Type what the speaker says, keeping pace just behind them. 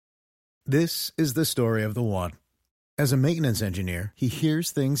This is the story of the one. As a maintenance engineer, he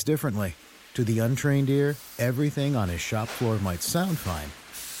hears things differently. To the untrained ear, everything on his shop floor might sound fine,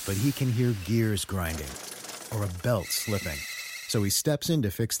 but he can hear gears grinding or a belt slipping. So he steps in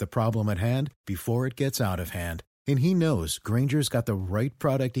to fix the problem at hand before it gets out of hand. And he knows Grainger's got the right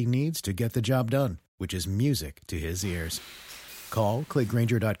product he needs to get the job done, which is music to his ears. Call, click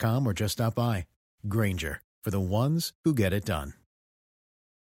Grainger.com, or just stop by. Grainger, for the ones who get it done.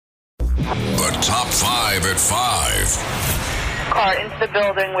 The top 5 at 5. Car into the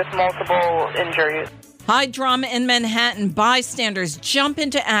building with multiple injuries. High drama in Manhattan. Bystanders jump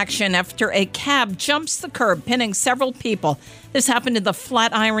into action after a cab jumps the curb, pinning several people. This happened in the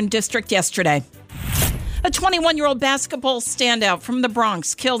Flatiron District yesterday. A 21-year-old basketball standout from the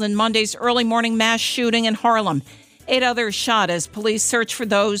Bronx killed in Monday's early morning mass shooting in Harlem. 8 others shot as police search for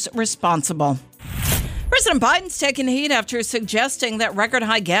those responsible. President Biden's taken heat after suggesting that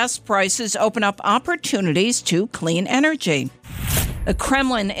record-high gas prices open up opportunities to clean energy. The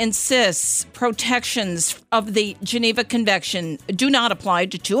Kremlin insists protections of the Geneva Convention do not apply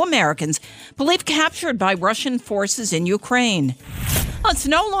to 2 Americans believed captured by Russian forces in Ukraine. It's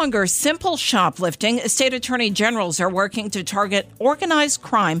no longer simple shoplifting. State attorney generals are working to target organized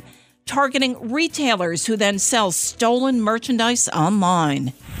crime, targeting retailers who then sell stolen merchandise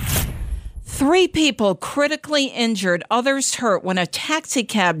online. 3 people critically injured, others hurt when a taxi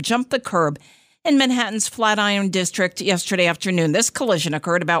cab jumped the curb in Manhattan's Flatiron District yesterday afternoon. This collision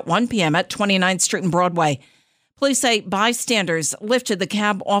occurred about 1 p.m. at 29th Street and Broadway. Police say bystanders lifted the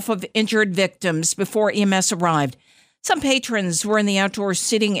cab off of injured victims before EMS arrived. Some patrons were in the outdoor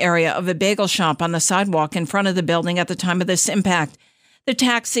seating area of a bagel shop on the sidewalk in front of the building at the time of this impact. The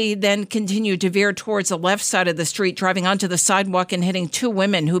taxi then continued to veer towards the left side of the street, driving onto the sidewalk and hitting 2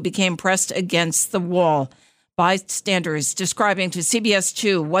 women who became pressed against the wall. Bystanders describing to CBS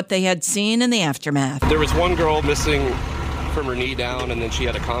 2 what they had seen in the aftermath. There was one girl missing from her knee down, and then she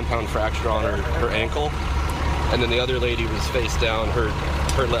had a compound fracture on her ankle. And then the other lady was face down.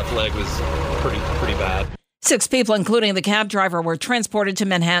 Her left leg was pretty bad. 6 people, including the cab driver, were transported to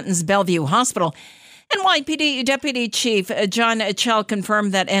Manhattan's Bellevue Hospital. NYPD Deputy Chief John Chell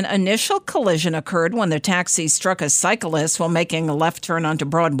confirmed that an initial collision occurred when the taxi struck a cyclist while making a left turn onto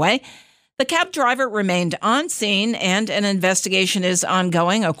Broadway. The cab driver remained on scene, and an investigation is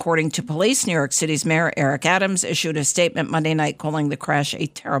ongoing. According to police, New York City's Mayor Eric Adams issued a statement Monday night calling the crash a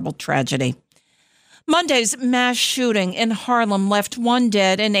terrible tragedy. Monday's mass shooting in Harlem left 1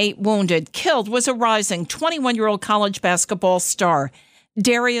 dead and 8 wounded. Killed was a rising 21-year-old college basketball star,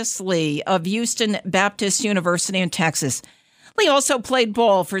 Darius Lee of Houston Baptist University in Texas. Lee also played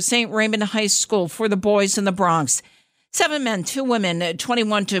ball for St. Raymond High School for the boys in the Bronx. 7 men, 2 women,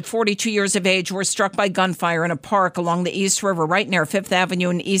 21 to 42 years of age, were struck by gunfire in a park along the East River right near 5th Avenue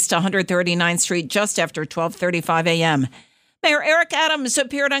and East 139th Street just after 12:35 a.m. Mayor Eric Adams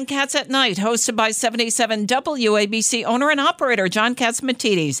appeared on Cats at Night, hosted by 77 WABC owner and operator John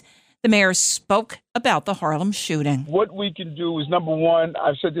Catsimatidis. The mayor spoke about the Harlem shooting. What we can do is, number one,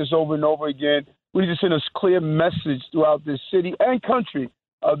 I've said this over and over again, we need to send a clear message throughout this city and country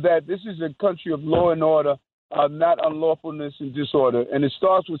that this is a country of law and order, not unlawfulness and disorder. And it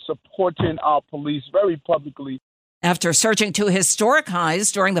starts with supporting our police very publicly. After surging to historic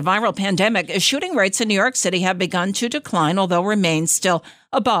highs during the viral pandemic, shooting rates in New York City have begun to decline, although remain still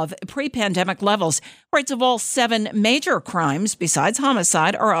above pre-pandemic levels. Rates of all 7 major crimes, besides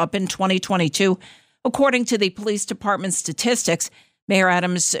homicide, are up in 2022. According to the police department statistics, Mayor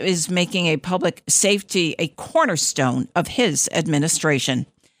Adams is making a public safety a cornerstone of his administration.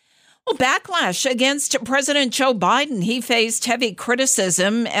 Well, backlash against President Joe Biden. He faced heavy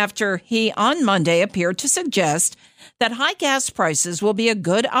criticism after he, on Monday, appeared to suggest that high gas prices will be a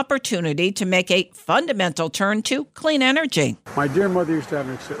good opportunity to make a fundamental turn to clean energy. My dear mother used to have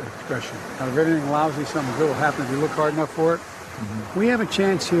an expression, out of everything lousy, something good will happen if you look hard enough for it. Mm-hmm. We have a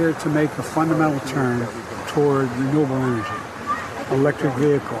chance here to make a fundamental turn toward renewable energy, electric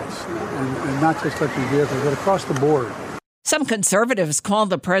vehicles, and not just electric vehicles, but across the board. Some conservatives called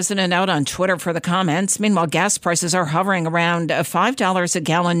the president out on Twitter for the comments. Meanwhile, gas prices are hovering around $5 a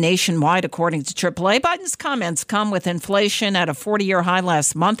gallon nationwide, according to AAA. Biden's comments come with inflation at a 40-year high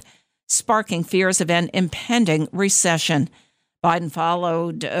last month, sparking fears of an impending recession. Biden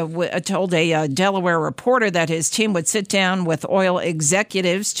told a Delaware reporter that his team would sit down with oil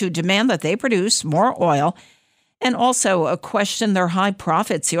executives to demand that they produce more oil and also questioned their high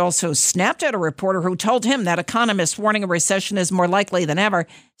profits. He also snapped at a reporter who told him that economists warning a recession is more likely than ever,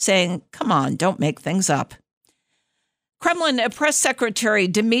 saying, come on, don't make things up. Kremlin Press Secretary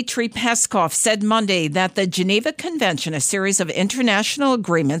Dmitry Peskov said Monday that the Geneva Convention, a series of international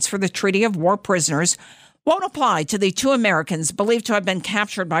agreements for the treaty of war prisoners, won't apply to the 2 Americans believed to have been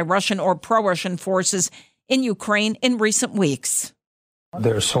captured by Russian or pro-Russian forces in Ukraine in recent weeks.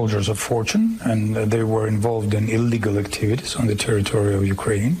 They're soldiers of fortune, and they were involved in illegal activities on the territory of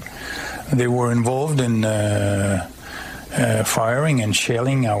Ukraine. They were involved in firing and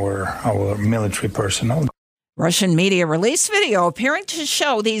shelling our military personnel. Russian media released video appearing to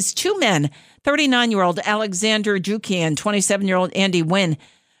show these 2 men, 39-year-old Alexander Zhukin and 27-year-old Andy Wynn.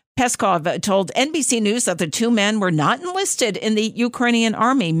 Peskov told NBC News that the 2 men were not enlisted in the Ukrainian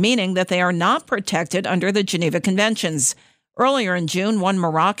army, meaning that they are not protected under the Geneva Conventions. Earlier in June, 1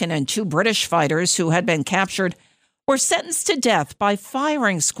 Moroccan and 2 British fighters who had been captured were sentenced to death by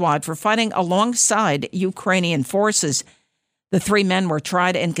firing squad for fighting alongside Ukrainian forces. The 3 men were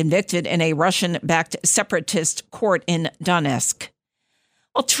tried and convicted in a Russian-backed separatist court in Donetsk.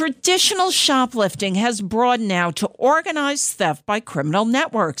 Well, traditional shoplifting has broadened now to organized theft by criminal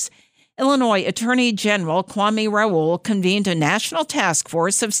networks. Illinois Attorney General Kwame Raoul convened a national task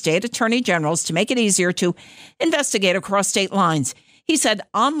force of state attorney generals to make it easier to investigate across state lines. He said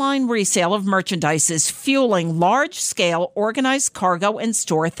online resale of merchandise is fueling large-scale organized cargo and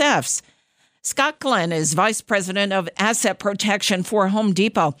store thefts. Scott Glenn is vice president of asset protection for Home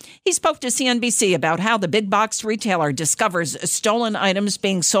Depot. He spoke to CNBC about how the big box retailer discovers stolen items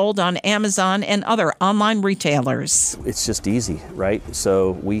being sold on Amazon and other online retailers. It's just easy, right?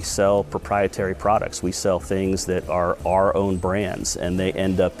 So we sell proprietary products. We sell things that are our own brands, and they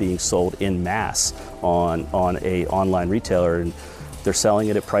end up being sold in mass on a online retailer. And they're selling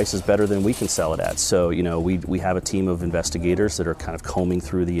it at prices better than we can sell it at. So, we have a team of investigators that are kind of combing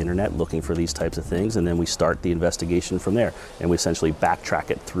through the internet looking for these types of things, and then we start the investigation from there, and we essentially backtrack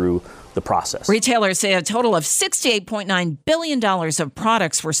it through the process. Retailers say a total of $68.9 billion of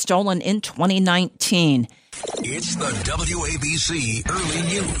products were stolen in 2019. It's the WABC Early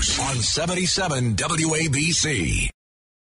News on 77 WABC.